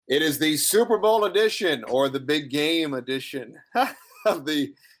It is the Super Bowl edition or the big game edition of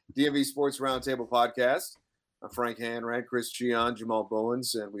the DMV Sports Roundtable podcast. I'm Frank Hanrahan, Chris Cichon, Jamal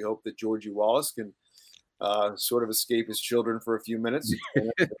Bowens, and we hope that Georgie Wallace can sort of escape his children for a few minutes.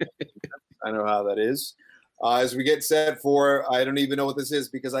 I know how that is. As we get set for, I don't even know what this is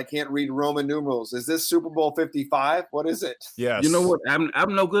because I can't read Roman numerals. Is this Super Bowl 55? What is it? Yes. You know what? I'm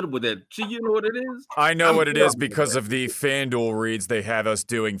no good with that. See, you know what it is? I know what it is because of the FanDuel reads. They have us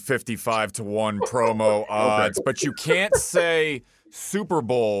doing 55-1 promo odds, but you can't say Super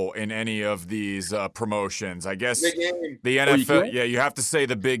Bowl in any of these promotions. I guess Big game. the NFL, you have to say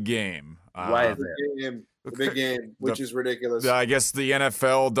the big game. Why is that? The big game, which is ridiculous. I guess the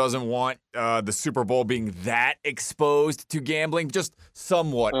NFL doesn't want the Super Bowl being that exposed to gambling, just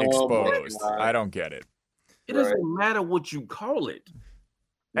somewhat exposed. I don't get it. It doesn't matter what you call it.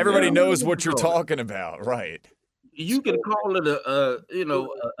 Everybody knows what you're talking about, right? You can call it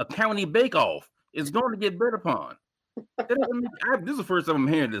a county bake-off. It's going to get bet upon. This is the first time I'm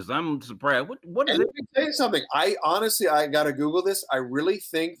hearing this. I'm surprised. What is it? Let me tell you something. I got to Google this. I really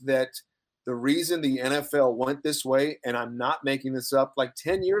think that the reason the NFL went this way, and I'm not making this up, like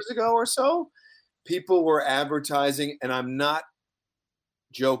 10 years ago or so, people were advertising, and I'm not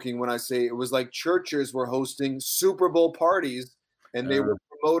joking when I say it was like churches were hosting Super Bowl parties, and they were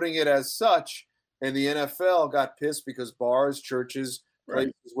promoting it as such, and the NFL got pissed because bars, churches,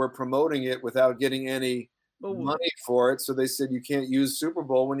 places were promoting it without getting any money for it, so they said you can't use Super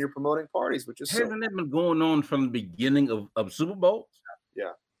Bowl when you're promoting parties, which is hasn't that been going on from the beginning of Super Bowls?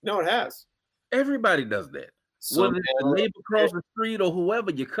 Yeah. No, it has. Everybody does that. Whether it's the neighbor across the street or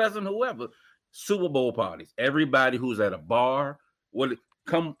whoever, your cousin, whoever, Super Bowl parties. Everybody who's at a bar will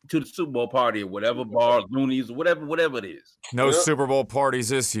come to the Super Bowl party or whatever bar, Looney's, whatever it is. No Super Bowl parties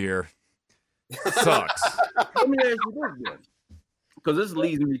this year. Sucks. Let me ask you this then, because this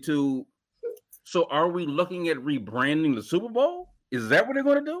leads me to, so are we looking at rebranding the Super Bowl? Is that what they're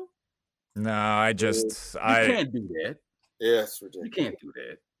going to do? No, you can't do that. Yeah, it's ridiculous. You can't do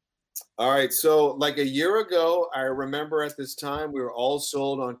that. All right, so like a year ago, I remember at this time we were all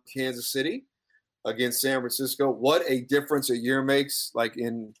sold on Kansas City against San Francisco. What a difference a year makes, like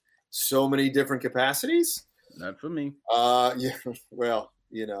in so many different capacities. Not for me. Yeah, well,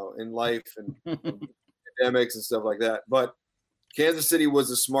 in life and pandemics and stuff like that. But Kansas City was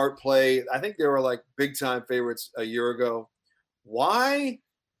a smart play. I think they were like big time favorites a year ago. Why,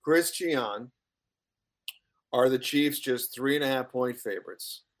 Chris Cichon, are the Chiefs just 3.5-point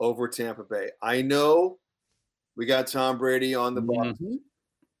favorites over Tampa Bay? I know we got Tom Brady on the Bucs. Mm-hmm.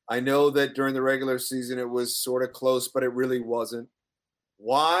 I know that during the regular season it was sort of close, but it really wasn't.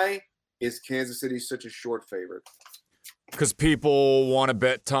 Why is Kansas City such a short favorite? Because people want to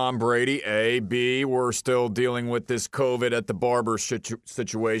bet Tom Brady, A. B, we're still dealing with this COVID at the barber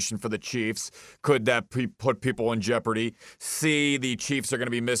situation for the Chiefs. Could that put people in jeopardy? C, the Chiefs are going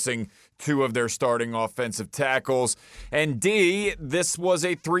to be missing 2 of their starting offensive tackles. And D, this was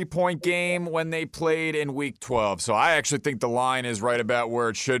a 3-point game when they played in Week 12. So I actually think the line is right about where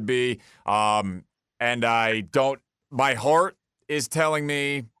it should be. And my heart is telling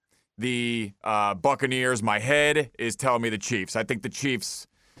me the Buccaneers. My head is telling me the Chiefs. I think the Chiefs.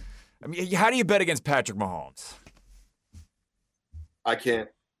 I mean, how do you bet against Patrick Mahomes? I can't.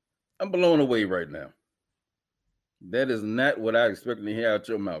 I'm blown away right now. That is not what I expected to hear out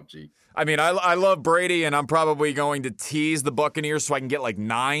your mouth, G. I mean, I love Brady, and I'm probably going to tease the Buccaneers so I can get like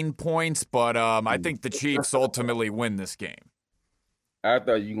 9 points, but I think the Chiefs ultimately win this game. I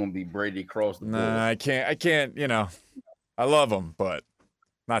thought you were going to be Brady across the board. Nah, I can't, I love him, but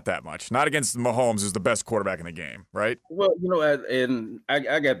not that much. Not against Mahomes, who's the best quarterback in the game, right? Well, and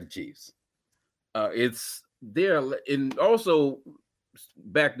I got the Chiefs. It's there, and also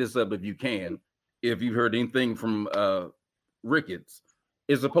back this up if you can. If you've heard anything from Ricketts,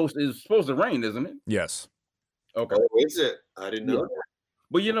 it's supposed to rain, isn't it? Yes. Okay. Oh, is it? I didn't know that.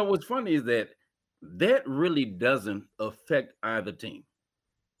 But what's funny is that really doesn't affect either team.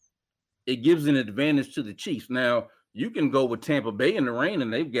 It gives an advantage to the Chiefs. Now, you can go with Tampa Bay in the rain,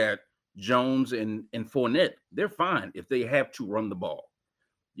 and they've got Jones and Fournette. They're fine if they have to run the ball.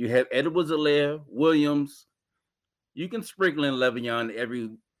 You have Edwards-Helaire, Williams. You can sprinkle in Le'Veon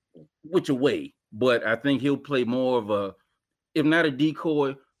every which way, but I think he'll play more of a, if not a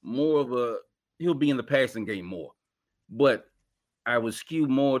decoy, he'll be in the passing game more. But I would skew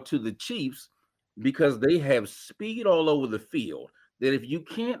more to the Chiefs because they have speed all over the field, that if you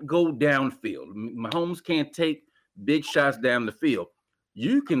can't go downfield, Mahomes can't take big shots down the field,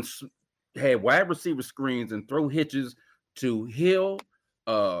 you can have wide receiver screens and throw hitches to Hill,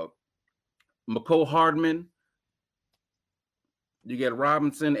 McCole Hardman, You got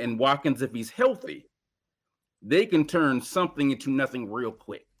Robinson and Watkins. If he's healthy, they can turn something into nothing real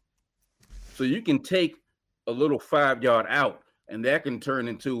quick. So you can take a little 5-yard out, and that can turn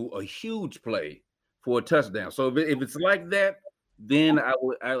into a huge play for a touchdown. So if it's like that, then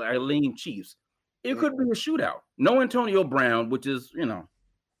I lean Chiefs. It could be a shootout. No Antonio Brown, which is,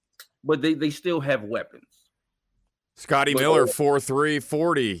 but they still have weapons. Scotty Miller, 4'3",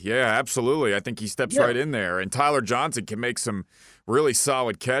 40. Yeah, absolutely. I think he steps right in there. And Tyler Johnson can make some really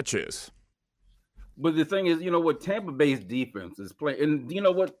solid catches. But the thing is, Tampa Bay's defense is playing. And you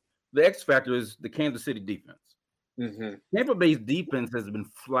know what? The X factor is the Kansas City defense. Mm-hmm. Tampa Bay's defense has been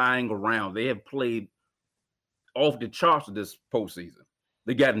flying around. They have played off the charts this postseason.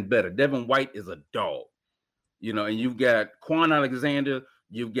 They've gotten better. Devin White is a dog. And you've got Quan Alexander.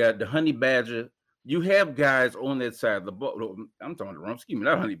 You've got the Honey Badger. You have guys on that side of the ball. I'm talking wrong. Excuse me,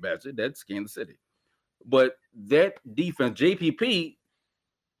 not Honey Badger. That's Kansas City. But that defense, JPP,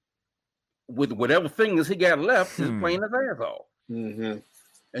 with whatever fingers he got left, is playing his ass off. Mm-hmm.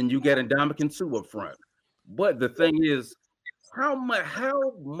 And you got Ndamukong Suh up front. But the thing is, how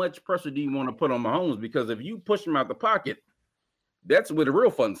much pressure do you want to put on Mahomes? Because if you push him out the pocket, that's where the real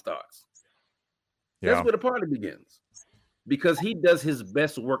fun starts. That's where the party begins. Because he does his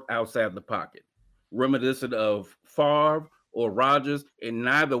best work outside the pocket, reminiscent of Favre or Rodgers, and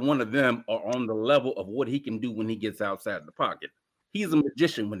neither one of them are on the level of what he can do when he gets outside the pocket. He's a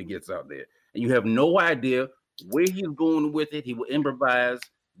magician when he gets out there, and you have no idea where he's going with it. He will improvise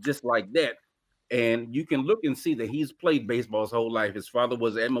just like that, and you can look and see that he's played baseball his whole life. His father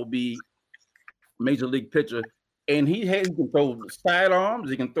was an MLB major league pitcher, and he can throw sidearms,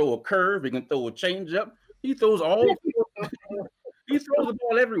 he can throw a curve, he can throw a changeup. He throws he throws the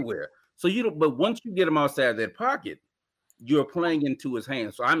ball everywhere. So but once you get him outside that pocket, you're playing into his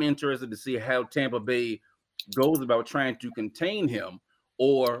hands. So I'm interested to see how Tampa Bay goes about trying to contain him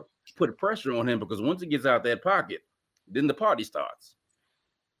or put pressure on him, because once he gets out that pocket, then the party starts.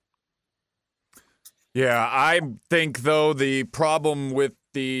 Yeah, I think, though, the problem with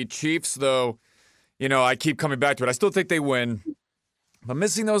the Chiefs, though, I keep coming back to it. I still think they win. But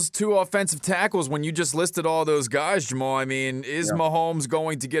missing those 2 offensive tackles when you just listed all those guys, Jamal, is Mahomes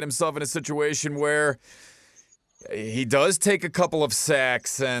going to get himself in a situation where he does take a couple of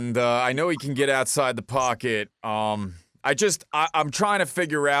sacks, and I know he can get outside the pocket. I'm trying to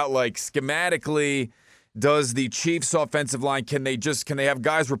figure out, schematically, does the Chiefs offensive line, can they have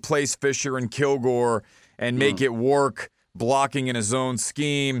guys replace Fisher and Kilgore and make it work blocking in a zone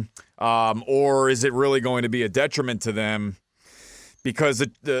scheme? Or is it really going to be a detriment to them? Because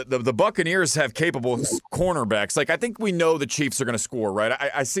the Buccaneers have capable cornerbacks. I think we know the Chiefs are going to score, right?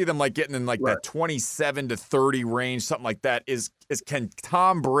 I see them getting in that 27 to 30 range, something like that. Can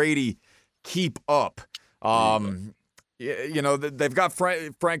Tom Brady keep up? They've got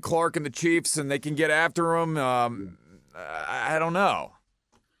Frank Clark and the Chiefs, and they can get after him. I don't know.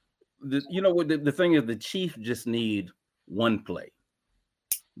 The thing is, the Chiefs just need one play.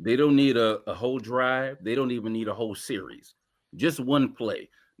 They don't need a whole drive. They don't even need a whole series. Just one play.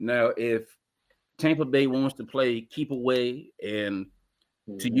 Now, if Tampa Bay wants to play keep away and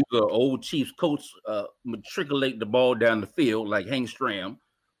to use an old Chiefs coach, matriculate the ball down the field like Hank Stram,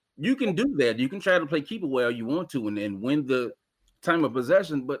 you can do that. You can try to play keep away all you want to and win the time of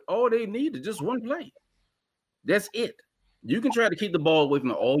possession, but all they need is just one play. That's it. You can try to keep the ball away from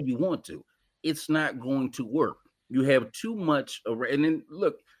them all you want to. It's not going to work. You have too much. And then,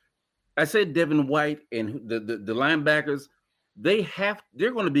 look, I said Devin White and the linebackers, they're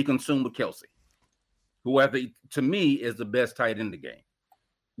going to be consumed with Kelsey, who I think, to me, is the best tight end in the game.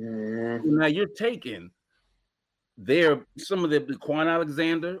 Mm-hmm. Now you're taking some of the Quan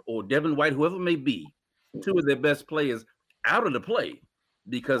Alexander or Devin White, whoever it may be, 2 of their best players out of the play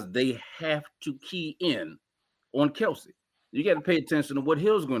because they have to key in on Kelsey. You got to pay attention to what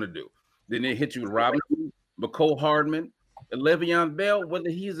Hill's going to do. Then they hit you with Robinson, McCole Hardman, and Le'Veon Bell. Whether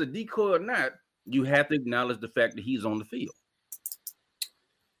he's a decoy or not, you have to acknowledge the fact that he's on the field.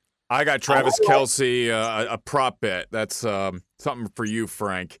 I got Travis Kelce, a prop bet. That's something for you,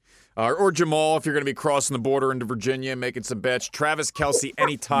 Frank. Or Jamal, if you're going to be crossing the border into Virginia, making some bets. Travis Kelce,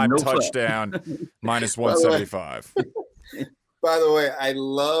 anytime touchdown, minus 175. By the way, I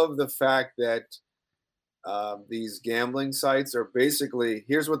love the fact that these gambling sites are basically,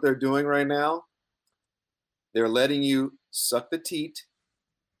 here's what they're doing right now. They're letting you suck the teat,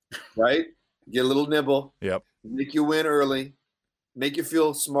 right? Get a little nibble. Yep. Make you win early. Make you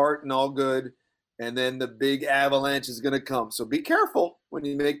feel smart and all good, and then the big avalanche is going to come. So be careful when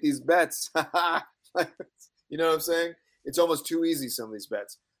you make these bets. You know what I'm saying? It's almost too easy, some of these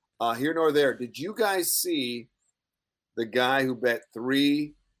bets. Here nor there. Did you guys see the guy who bet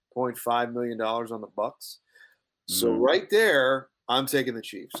 $3.5 million on the Bucs. So right there, I'm taking the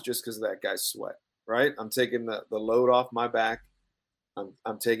Chiefs just because of that guy's sweat, right? I'm taking the load off my back.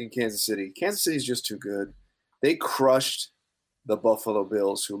 I'm taking Kansas City. Kansas City's just too good. They crushed the Buffalo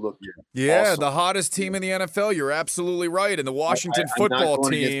Bills, who looked awesome. The hottest team in the NFL. You're absolutely right. And the Washington football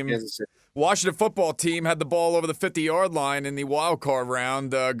team had the ball over the 50-yard line in the wild card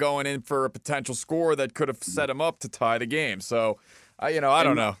round, going in for a potential score that could have set them up to tie the game. So, I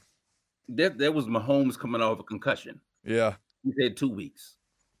don't know. That was Mahomes coming off a concussion. Yeah, he's had 2 weeks.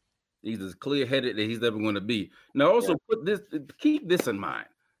 He's as clear-headed as he's ever going to be. Now, also keep this in mind.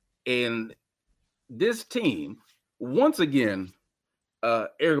 And this team, once again,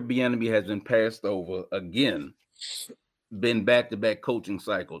 Eric Bieniemy has been passed over again, been back-to-back coaching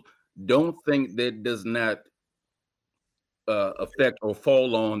cycles. Don't think that does not affect or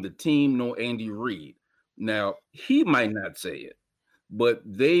fall on the team nor Andy Reid. Now, he might not say it, but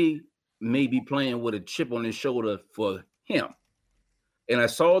they may be playing with a chip on his shoulder for him. And I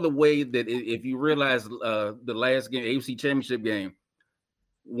saw the way that if you realize the last game, AFC Championship game,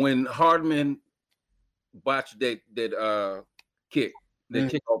 when Hardman botched that kick,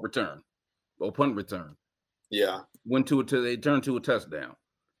 that kickoff return or punt return, they turned to a touchdown.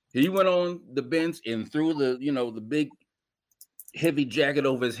 He went on the bench and threw the big heavy jacket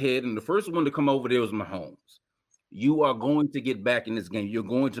over his head, and the first one to come over there was Mahomes. You are going to get back in this game. You're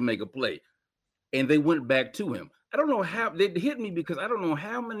going to make a play. And they went back to him. I don't know how they hit me because I don't know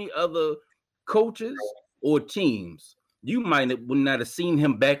how many other coaches or teams would not have seen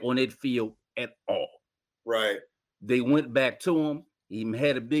him back on that field at all. Right. They went back to him. He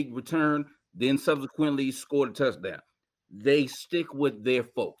had a big return, then subsequently scored a touchdown. They stick with their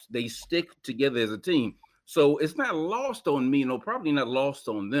folks. They stick together as a team. So it's not lost on me, probably not lost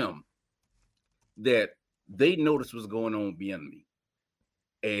on them, that they noticed what's going on with Bieniemy.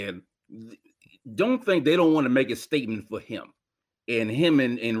 And don't think they don't want to make a statement for him. And him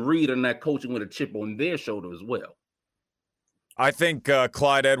and Reed are not coaching with a chip on their shoulder as well. I think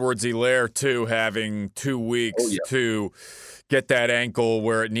Clyde Edwards-Helaire, too, having 2 weeks to get that ankle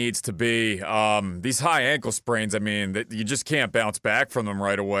where it needs to be. These high ankle sprains, you just can't bounce back from them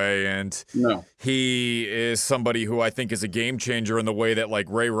right away. And he is somebody who I think is a game changer in the way that, like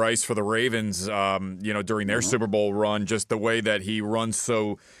Ray Rice for the Ravens, during their Super Bowl run, just the way that he runs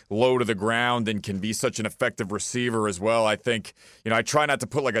so low to the ground and can be such an effective receiver as well. I think, I try not to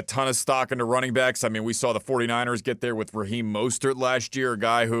put like a ton of stock into running backs. We saw the 49ers get there with Raheem Mostert last year, a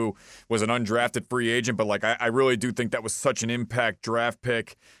guy who was an undrafted free agent, but I really do think that was such an impact draft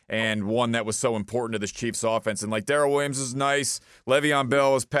pick and one that was so important to this Chiefs offense. And Darrell Williams is nice. Le'Veon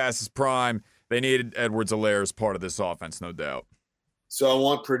Bell is past his prime. They needed Edwards-Helaire as part of this offense, no doubt. So I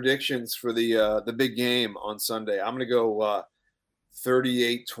want predictions for the big game on Sunday. I'm going to go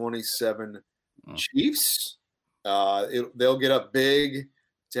 38-27 Chiefs. They'll get up big.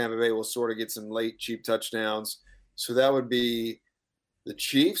 Tampa Bay will sort of get some late cheap touchdowns. So that would be the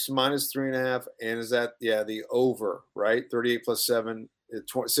Chiefs -3.5. And is that, the over, right? 38 plus 7,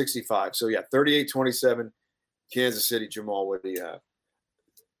 65. So, 38-27, Kansas City. Jamal, what do you have?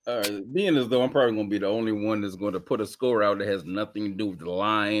 Being as though I'm probably going to be the only one that's going to put a score out that has nothing to do with the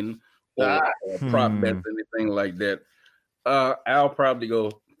line or prop bets, anything like that. I'll probably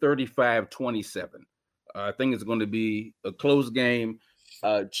go 35-27. I think it's going to be a close game.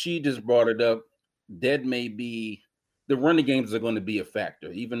 Chi just brought it up. That may be the running games are going to be a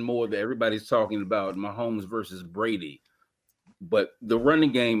factor, even more that everybody's talking about Mahomes versus Brady. But the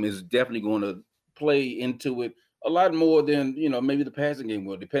running game is definitely going to play into it a lot more than, maybe the passing game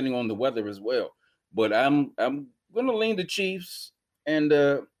will, depending on the weather as well. But I'm going to lean the Chiefs. And,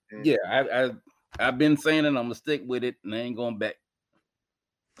 I've been saying it. I'm going to stick with it, and I ain't going back.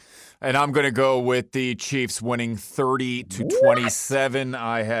 And I'm going to go with the Chiefs winning 30-27.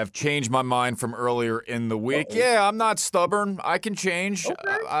 I have changed my mind from earlier in the week. Yeah, I'm not stubborn. I can change.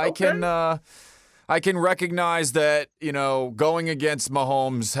 I can recognize that, going against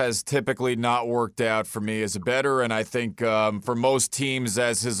Mahomes has typically not worked out for me as a bettor. And I think for most teams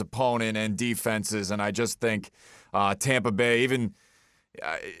as his opponent and defenses. And I just think Tampa Bay, even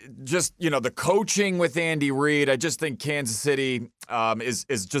the coaching with Andy Reid, I just think Kansas City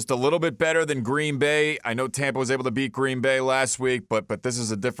is just a little bit better than Green Bay. I know Tampa was able to beat Green Bay last week, but this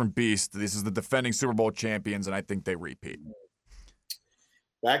is a different beast. This is the defending Super Bowl champions, and I think they repeat.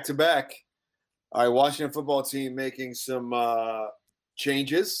 Back to back. All right, Washington football team making some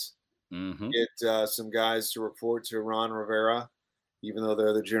changes. Get some guys to report to Ron Rivera, even though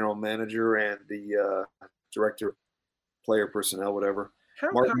they're the general manager and the director, player personnel, whatever.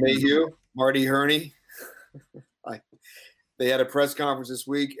 Martin Mayhew, Marty Herney. They had a press conference this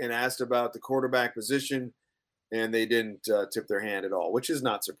week and asked about the quarterback position, and they didn't tip their hand at all, which is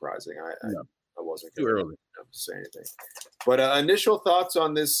not surprising. I wasn't too early to say anything. But initial thoughts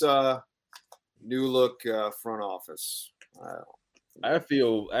on this new look front office? I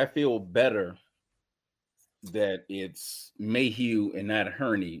feel better that it's Mayhew and not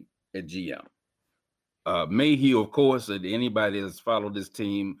Hurney at GM. Mayhew, of course, anybody that's followed this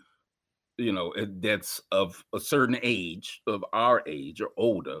team, that's of a certain age, of our age or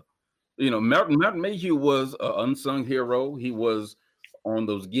older. Martin Mayhew was an unsung hero. He was on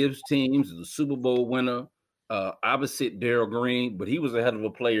those Gibbs teams, the Super Bowl winner, opposite Darryl Green, but he was a hell of a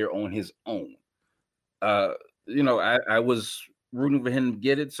player on his own. I was rooting for him to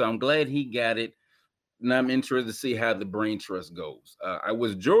get it, so I'm glad he got it. And I'm interested to see how the brain trust goes. I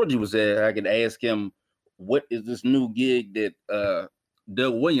wish Georgie was there. I could ask him, what is this new gig that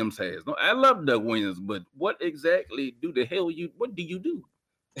Doug Williams has? No, I love Doug Williams, but what exactly what do you do?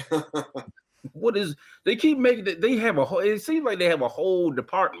 What is, they keep making it, it seems like they have a whole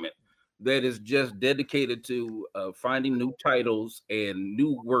department that is just dedicated to finding new titles and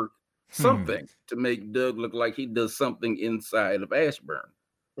new work, something to make Doug look like he does something inside of Ashburn.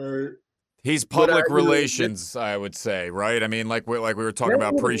 Right. He's public relations, I would say, right? I mean, like we were talking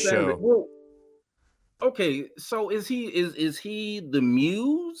about pre-show. Well, okay, so is he the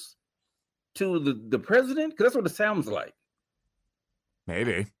muse to the president? Because that's what it sounds like.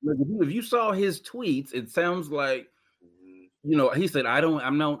 Maybe. If you saw his tweets, it sounds like, he said, I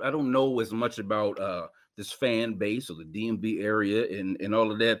don't know as much about this fan base or the DMV area and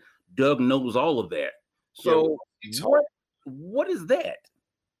all of that. Doug knows all of that. So what is that?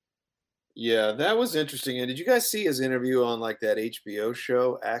 Yeah, that was interesting. And did you guys see his interview on like that HBO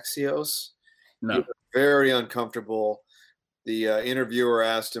show, Axios? No. He was very uncomfortable. The interviewer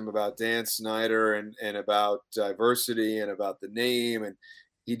asked him about Dan Snyder and about diversity and about the name. And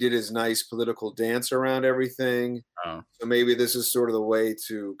he did his nice political dance around everything. Oh. So maybe this is sort of the way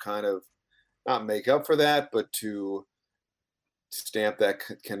to kind of not make up for that, but to stamp that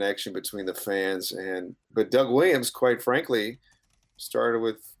connection between the fans. But Doug Williams, quite frankly, started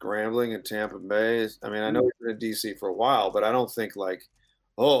with Grambling and Tampa Bay. I mean, I know he's been in DC for a while, but I don't think like,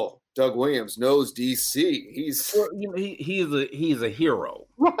 oh, Doug Williams knows DC. He's he's a hero,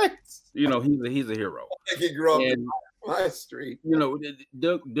 right? He's a hero. He grew up in my street.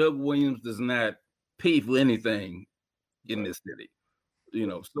 Doug Williams does not pay for anything in this city.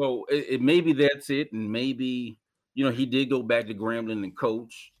 So it maybe that's it, and maybe he did go back to Grambling and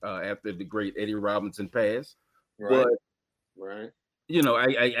coach after the great Eddie Robinson passed. Right. But, right.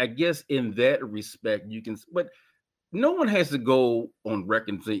 I guess in that respect you can, but no one has to go on record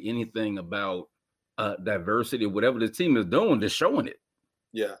and say anything about diversity or whatever the team is doing. They're showing it.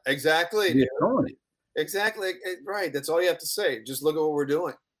 Yeah, exactly. They're showing it. Exactly. Right. That's all you have to say. Just look at what we're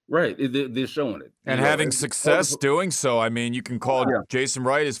doing. Right. They're showing it. And having success doing so. I mean, you can call Jason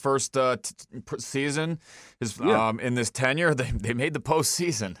Wright his first season in this tenure. They made the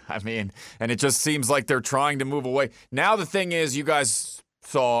postseason. I mean, and it just seems like they're trying to move away. Now the thing is, you guys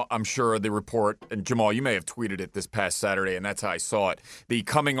saw, I'm sure, the report, and Jamal, you may have tweeted it this past Saturday, and that's how I saw it. The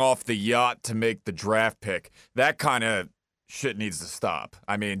coming off the yacht to make the draft pick. That kind of shit needs to stop.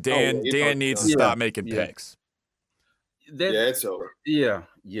 I mean, Dan needs to stop making picks. It's over. Yeah.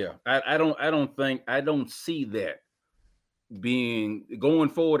 I don't see that being going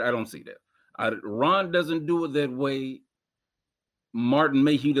forward. I don't see that. Ron doesn't do it that way. Martin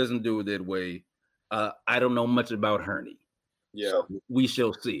Mayhew doesn't do it that way. I don't know much about Hurney. Yeah, so we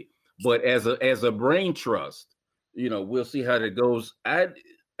shall see. But as a brain trust, we'll see how that goes. I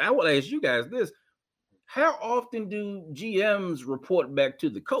will ask you guys this: how often do GMs report back to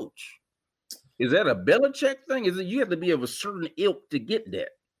the coach? Is that a Belichick thing? Is it you have to be of a certain ilk to get that?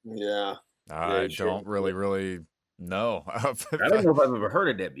 Yeah. I don't really know. I don't know if I've ever heard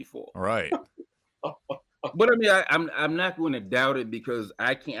of that before. Right. But I mean, I'm not going to doubt it because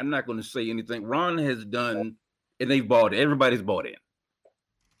I'm not going to say anything. Ron has done, and they've bought it. Everybody's bought in.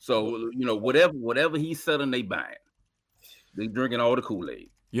 So, whatever he's selling, they buying. They drinking all the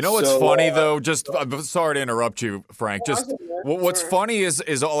Kool-Aid. You know what's funny though? Just I'm sorry to interrupt you, Frank. Just what's funny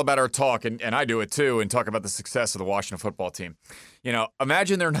is all about our talk, and I do it too, and talk about the success of the Washington football team.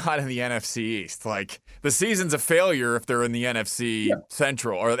 Imagine they're not in the NFC East. Like the season's a failure if they're in the NFC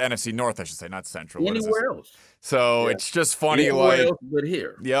Central or the NFC North, I should say, not Central. Anywhere else. So it's just funny, anywhere else but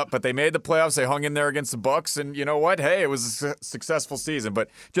here. Yep, but they made the playoffs. They hung in there against the Bucs, and you know what? Hey, it was a successful season. But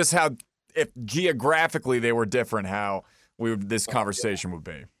just how, if geographically they were different, how this conversation would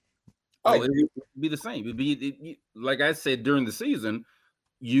be. Oh, it would be the same. It'd be like I said during the season,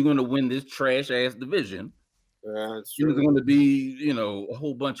 you're going to win this trash ass division, It's It's true. going to be, a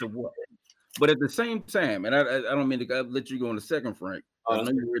whole bunch of what. But at the same time, and I don't mean to let you go in a second, Frank. I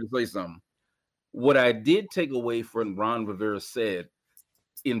know you're ready to say something. What I did take away from Ron Rivera said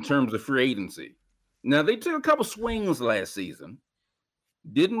in terms of free agency. Now they took a couple swings last season.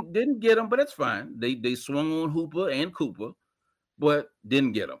 Didn't get them, but that's fine. They swung on Hooper and Cooper, but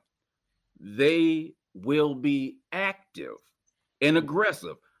didn't get them. They will be active and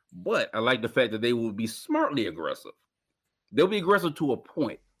aggressive, but I like the fact that they will be smartly aggressive. They'll be aggressive to a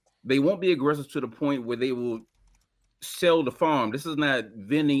point. They won't be aggressive to the point where they will sell the farm. This is not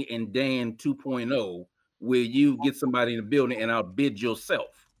Vinny and Dan 2.0, where you get somebody in the building and outbid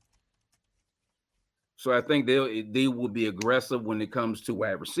yourself. So I think they will be aggressive when it comes to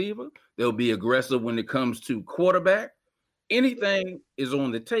wide receiver. They'll be aggressive when it comes to quarterback. Anything is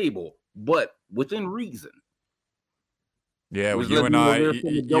on the table, but within reason. Yeah, well, you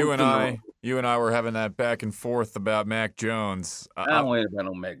and I were having that back and forth about Mac Jones. I don't worry about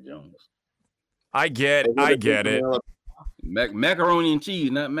no Mac Jones. I get it. Macaroni and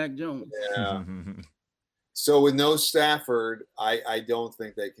cheese, not Mac Jones. Yeah. So with no Stafford, I don't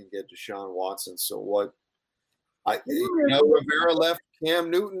think they can get Deshaun Watson. So what? Rivera left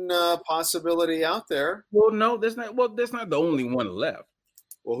Cam Newton possibility out there. Well, no, that's not the only one left.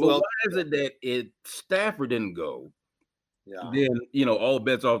 Well, why is it that Stafford didn't go? Yeah. Then all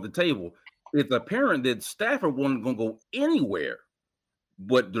bets off the table. It's apparent that Stafford wasn't going to go anywhere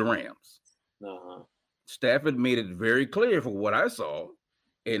but the Rams. Uh-huh. Stafford made it very clear from what I saw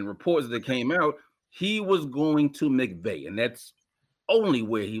and reports that came out, he was going to McVay, and that's only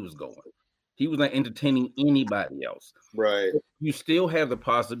where he was going. He was not entertaining anybody else. Right. You still have the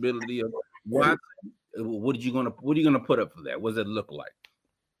possibility of Watson. What are you gonna put up for that? What does it look like?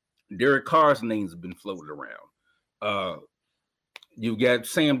 Derek Carr's names have been floated around. You've got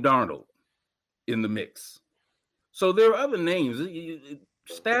Sam Darnold in the mix. So there are other names.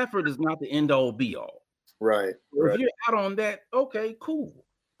 Stafford is not the end all be all. Right. If you're out on that, okay, cool.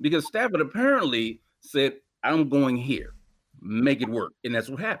 Because Stafford apparently said, I'm going here. Make it work. And that's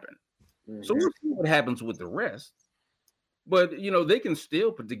what happened. Mm-hmm. So we'll see what happens with the rest. But, they can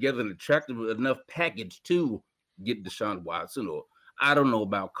still put together an attractive enough package to get Deshaun Watson. Or I don't know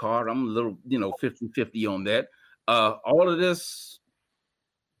about Carr. I'm a little, 50-50 on that. All of this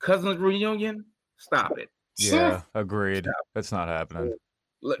Cousins reunion, stop it. Yeah, agreed. That's not happening.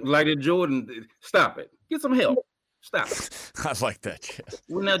 Like the Jordan, stop it. Get some help. Stop it. I like that. Yeah.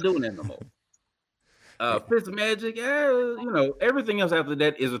 We're not doing that no more. Fitzmagic, everything else after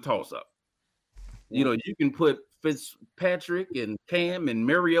that is a toss-up. You can put Fitzpatrick and Cam and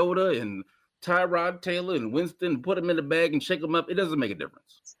Mariota and Tyrod Taylor and Winston, put them in the bag and shake them up. It doesn't make a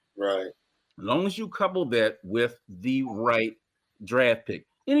difference. Right. As long as you couple that with the right draft pick.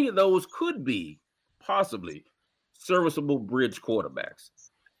 Any of those could be possibly serviceable bridge quarterbacks.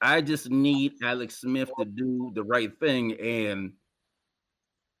 I just need Alex Smith to do the right thing and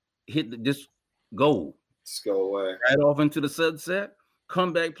just go. Just go away. Right off into the sunset.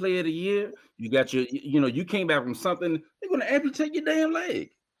 Comeback player of the year. You got you came back from something. They're going to amputate your damn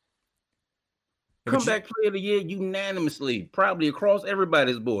leg. Comeback player of the year unanimously, probably across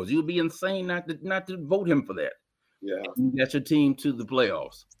everybody's boards. You'll be insane not to vote him for that. Yeah. You got your team to the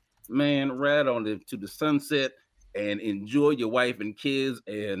playoffs. Man, ride on to the sunset and enjoy your wife and kids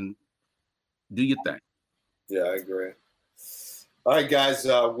and do your thing. Yeah, I agree. All right, guys.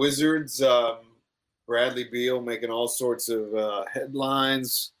 Wizards, Bradley Beal making all sorts of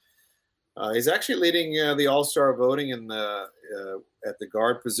headlines. He's actually leading the All-Star voting in at the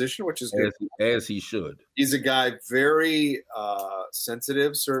guard position, which is good. As he should. He's a guy very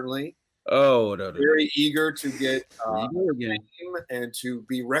sensitive, certainly. Oh, no. Very eager to get game and to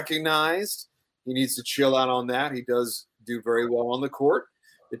be recognized. He needs to chill out on that. He does do very well on the court.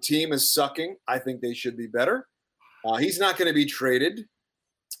 The team is sucking. I think they should be better. He's not going to be traded.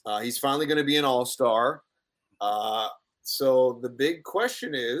 He's finally going to be an all-star. So the big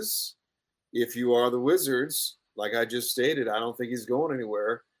question is, if you are the Wizards, like I just stated, I don't think he's going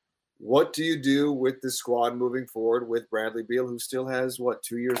anywhere. What do you do with the squad moving forward with Bradley Beal, who still has,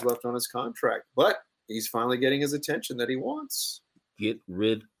 2 years left on his contract? But he's finally getting his attention that he wants. Get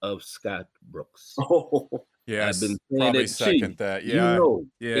rid of Scott Brooks. Oh, yes, I've been saying probably that second that. Yeah,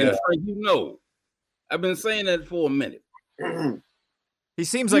 yeah. I've been saying that for a minute. He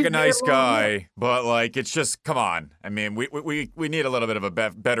seems like a nice guy, but it's just, come on. I mean, we need a little bit of a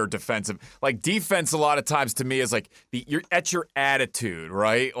better defensive. Defense a lot of times to me is you're at your attitude,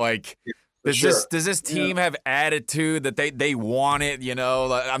 right? Does this team have attitude that they want it?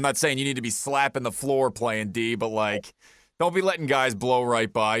 I'm not saying you need to be slapping the floor playing D, but don't be letting guys blow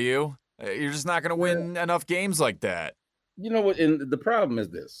right by you. You're just not going to win enough games like that. You know what? And the problem is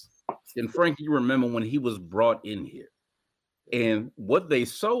this. And Frank, you remember when he was brought in here, and what they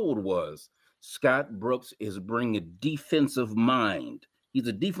sold was Scott Brooks is bringing a defensive mind. He's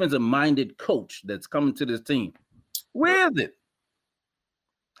a defensive-minded coach that's coming to this team. Where is it?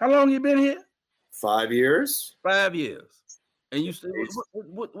 How long you been here? 5 years. 5 years. And you said,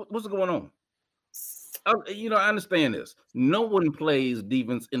 what's going on? I understand this. No one plays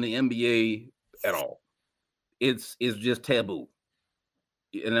defense in the NBA at all. It's just taboo.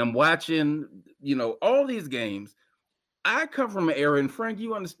 And I'm watching, all these games. I come from an era, and Frank,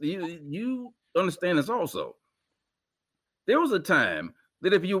 you understand this also. There was a time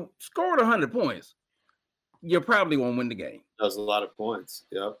that if you scored 100 points, you probably won't win the game. That was a lot of points.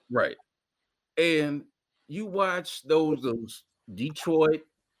 Yep. Right. And you watch those Detroit,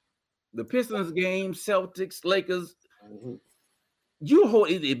 the Pistons game, Celtics, Lakers. Mm-hmm.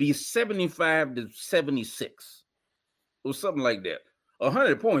 It'd be 75 to 76 or something like that.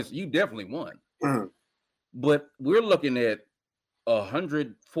 100 points, you definitely won. Mm-hmm. But we're looking at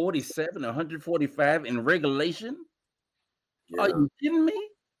 147, 145 in regulation. Yeah. Are you kidding me?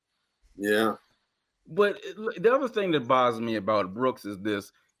 Yeah. But the other thing that bothers me about Brooks is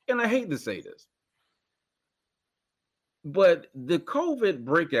this, and I hate to say this, but the COVID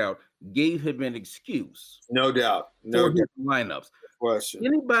breakout gave him an excuse. No doubt. For his lineups. Question.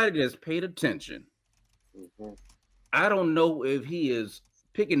 Anybody that's paid attention, I don't know if he is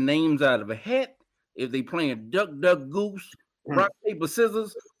picking names out of a hat, if they playing duck, duck, goose, rock, paper,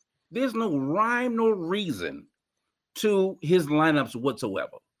 scissors. There's no rhyme, no reason to his lineups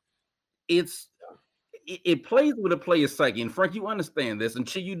whatsoever. It plays with a player's psyche. And Frank, you understand this,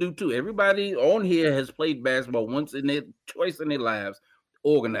 and you do too. Everybody on here has played basketball twice in their lives,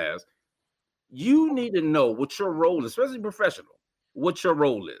 organized. You need to know what your role is, especially professional, what your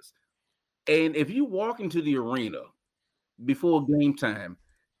role is. And if you walk into the arena before game time,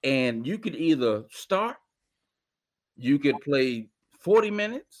 and you could either start, you could play 40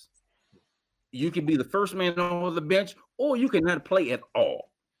 minutes, you could be the first man on the bench, or you cannot play at all.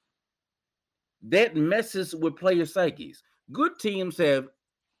 That messes with player psyches. Good teams have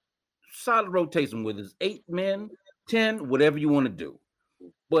solid rotation, whether it's 8 men, 10, whatever you want to do.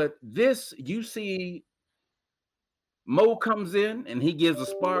 But this, you see Mo comes in and he gives a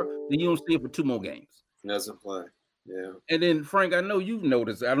spark, then you don't see it for 2 more games. He doesn't play. Yeah. And then, Frank, I know you've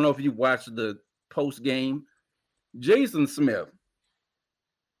noticed, I don't know if you watched the post game. Jason Smith,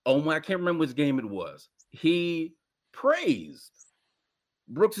 I can't remember which game it was. He praised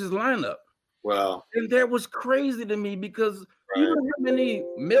Brooks's lineup. Wow. And that was crazy to me because you know how many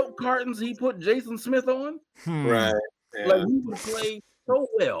milk cartons he put Jason Smith on? Right. Yeah. Like he would play so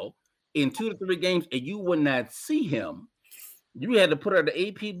well in 2 to 3 games and you would not see him. You had to put out the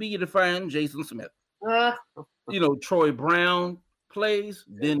APB to find Jason Smith. Troy Brown plays,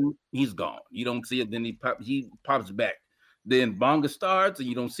 then he's gone. You don't see it, then he pops back. Then Bonga starts and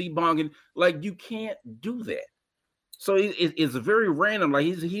you don't see Bonga. Like you can't do that. So it's very random. Like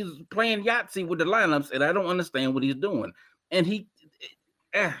he's playing Yahtzee with the lineups, and I don't understand what he's doing. And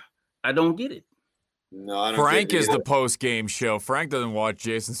I don't get it. No, I don't. Frank is the post-game show. Frank doesn't watch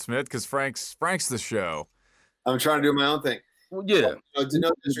Jason Smith because Frank's the show. I'm trying to do my own thing. Well, yeah.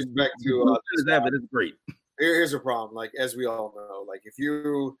 No disrespect to that, but it's great. Here's a problem. Like as we all know, like if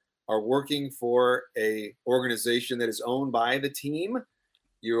you are working for a organization that is owned by the team,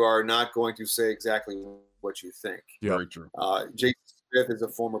 you are not going to say exactly what you think. Yeah. Very true. Jason Smith is a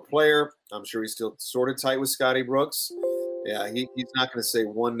former player. I'm sure he's still sort of tight with Scotty Brooks. Yeah, he's not going to say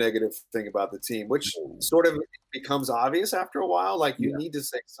one negative thing about the team, which sort of becomes obvious after a while. Like you need to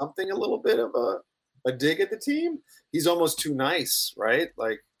say something, a little bit of a dig at the team. He's almost too nice, right?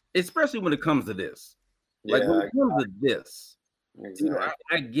 Like especially when it comes to this. Like when it comes to this,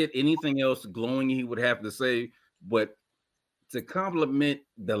 I get anything else glowing he would have to say, but to compliment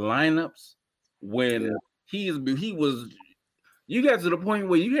the lineups when he was, you got to the point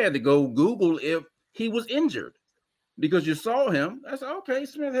where you had to go Google if he was injured because you saw him. I said, okay,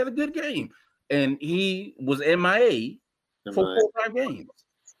 Smith had a good game, and he was MIA for 4 or 5 games,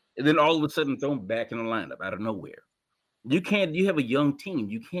 and then all of a sudden thrown back in the lineup out of nowhere. You have a young team.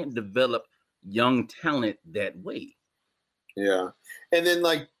 You can't develop young talent that way. Yeah, and then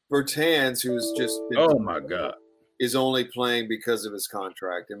like Bertans, who's just my God, is only playing because of his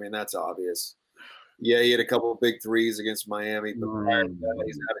contract. I mean, that's obvious. Yeah, he had a couple of big threes against Miami, but prior to that,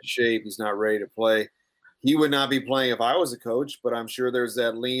 he's out of shape. He's not ready to play. He would not be playing if I was a coach, but I'm sure there's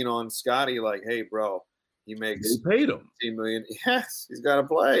that lean on Scotty, like, hey, bro, he makes they paid him $15 million. Yes, he's got to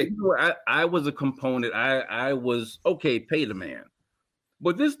play. I was a component. I was okay, pay the man.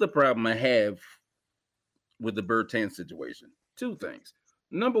 But this is the problem I have with the Bertan situation. Two things.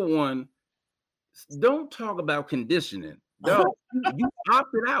 Number one, don't talk about conditioning. Dog, you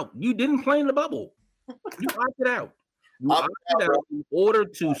opted out. You didn't play in the bubble. You opted out. You opted out in order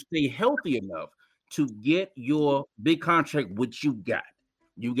to stay healthy enough to get your big contract, which you got.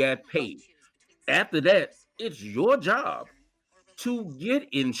 You got paid. After that, it's your job to get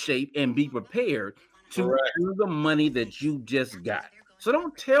in shape and be prepared to earn the money that you just got. So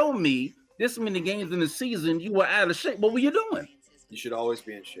don't tell me this many games in the season you were out of shape. What were you doing? You should always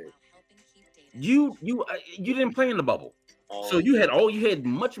be in shape. You didn't play in the bubble. So you had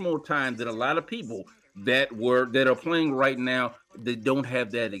much more time than a lot of people that are playing right now that don't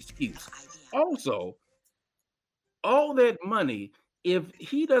have that excuse. Also, all that money, if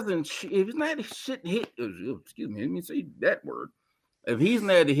he's not excuse me, let me say that word. If he's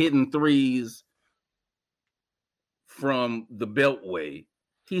not hitting threes from the beltway,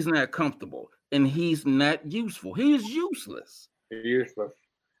 he's not comfortable and he's not useful. He is useless. Useless.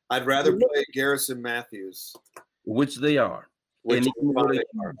 I'd rather play Garrison Matthews, which they are. Which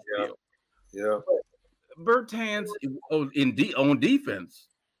yeah. Bertans on defense.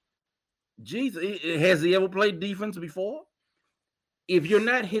 Jesus, has he ever played defense before? If you're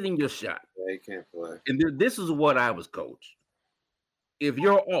not hitting your shot, he can't play. And this is what I was coached. If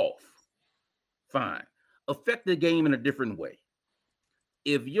you're off, fine. Affect the game in a different way.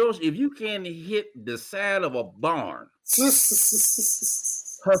 If you can hit the side of a barn,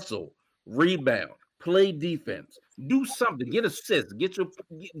 hustle, rebound, play defense, do something, get assists,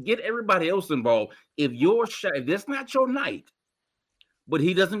 get everybody else involved. If that's not your night, but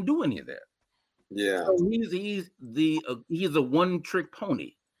he doesn't do any of that. Yeah, so he's a one-trick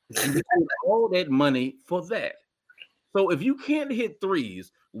pony, and you pay all that money for that. So if you can't hit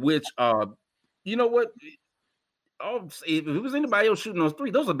threes, which you know what? If it was anybody else shooting those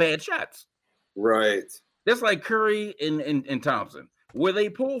threes, those are bad shots. Right. That's like Curry and Thompson. Where they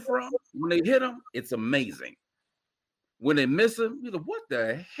pull from, when they hit them, it's amazing. When they miss them, you're like, what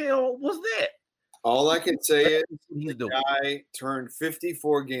the hell was that? All I can say is the guy turned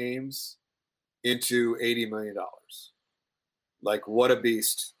 54 games into $80 million. Like, what a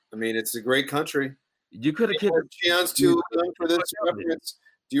beast. I mean, it's a great country. You could have kept a chance to for this reference.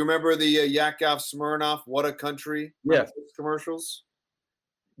 Do you remember the Yakov Smirnoff, What a Country? Yes. Commercials?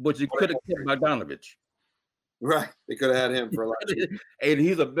 But you could have kept Bogdanovich. Right. They could have had him for a lot. And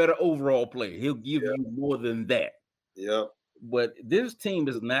he's a better overall player. He'll give you more than that. Yep. But this team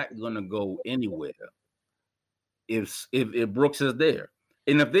is not going to go anywhere if Brooks is there.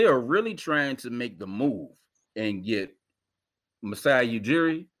 And if they are really trying to make the move and get Masai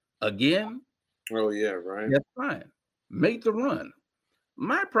Ujiri again, oh, yeah, right. That's fine. Make the run.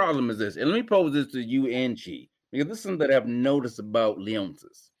 My problem is this, and let me pose this to you and Chi, because this is something that I've noticed about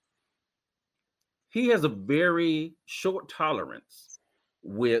Leonsis. He has a very short tolerance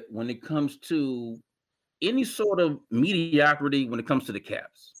when it comes to any sort of mediocrity when it comes to the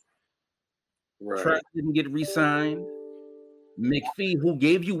Caps. Right. Trout didn't get re-signed. McPhee, who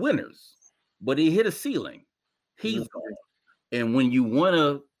gave you winners, but he hit a ceiling. He's gone. And when you won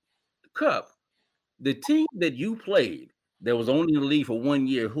a cup, the team that you played that was only in the league for 1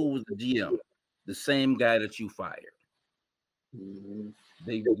 year, who was the GM? The same guy that you fired. Mm-hmm.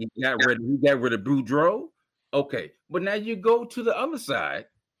 He got rid of Boudreaux. Okay, but now you go to the other side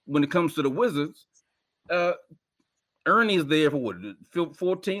when it comes to the Wizards. Ernie's there for what,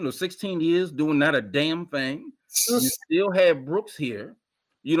 14 or 16 years doing not a damn thing. You still have Brooks here.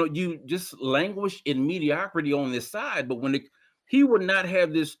 You know, you just languish in mediocrity on this side, but when he would not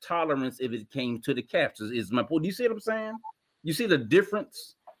have this tolerance if it came to the Caps, is my point. Do you see what I'm saying? You see the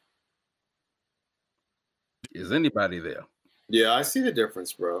difference? Is anybody there? Yeah, I see the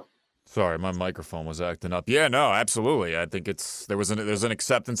difference, bro. Sorry, my microphone was acting up. Yeah, no, absolutely. I think there's an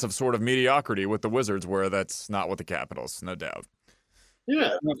acceptance of sort of mediocrity with the Wizards where that's not with the Capitals, no doubt.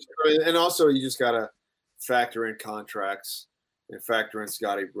 Yeah, and also you just got to factor in contracts and factor in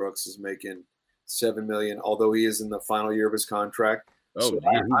Scotty Brooks is making $7 million, although he is in the final year of his contract. Oh, so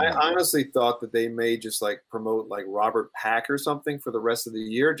I honestly thought that they may just like promote like Robert Pack or something for the rest of the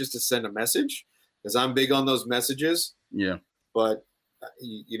year just to send a message, because I'm big on those messages. Yeah, but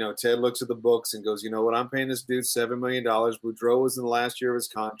you know, Ted looks at the books and goes, you know what, I'm paying this dude $7 million. Boudreaux was in the last year of his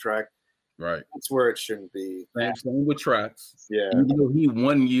contract. Right. That's where it shouldn't be. Same with Trotz. Yeah. Even though he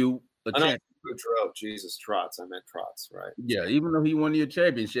won you a championship. Boudreaux, Jesus, Trotz. I meant Trotz, right? Yeah, even though he won you a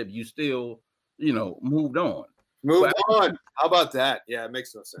championship, you still, moved on. On. How about that? Yeah, it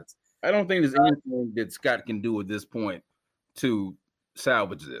makes no sense. I don't think there's anything that Scott can do at this point to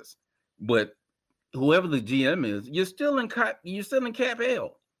salvage this. But whoever the GM is, you're still in cap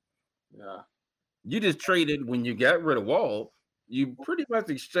hell. Yeah. You just traded when you got rid of Wall. You pretty much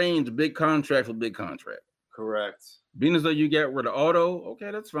exchanged big contract for big contract. Correct. Being as though you got rid of Otto,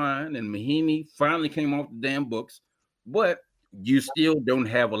 okay, that's fine. And Mahinmi finally came off the damn books, but you still don't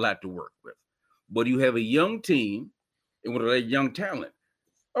have a lot to work with. But you have a young team and with that young talent.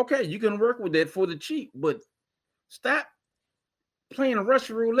 Okay, you can work with that for the cheap, but stop playing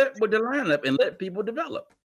Russian roulette with the lineup and let people develop.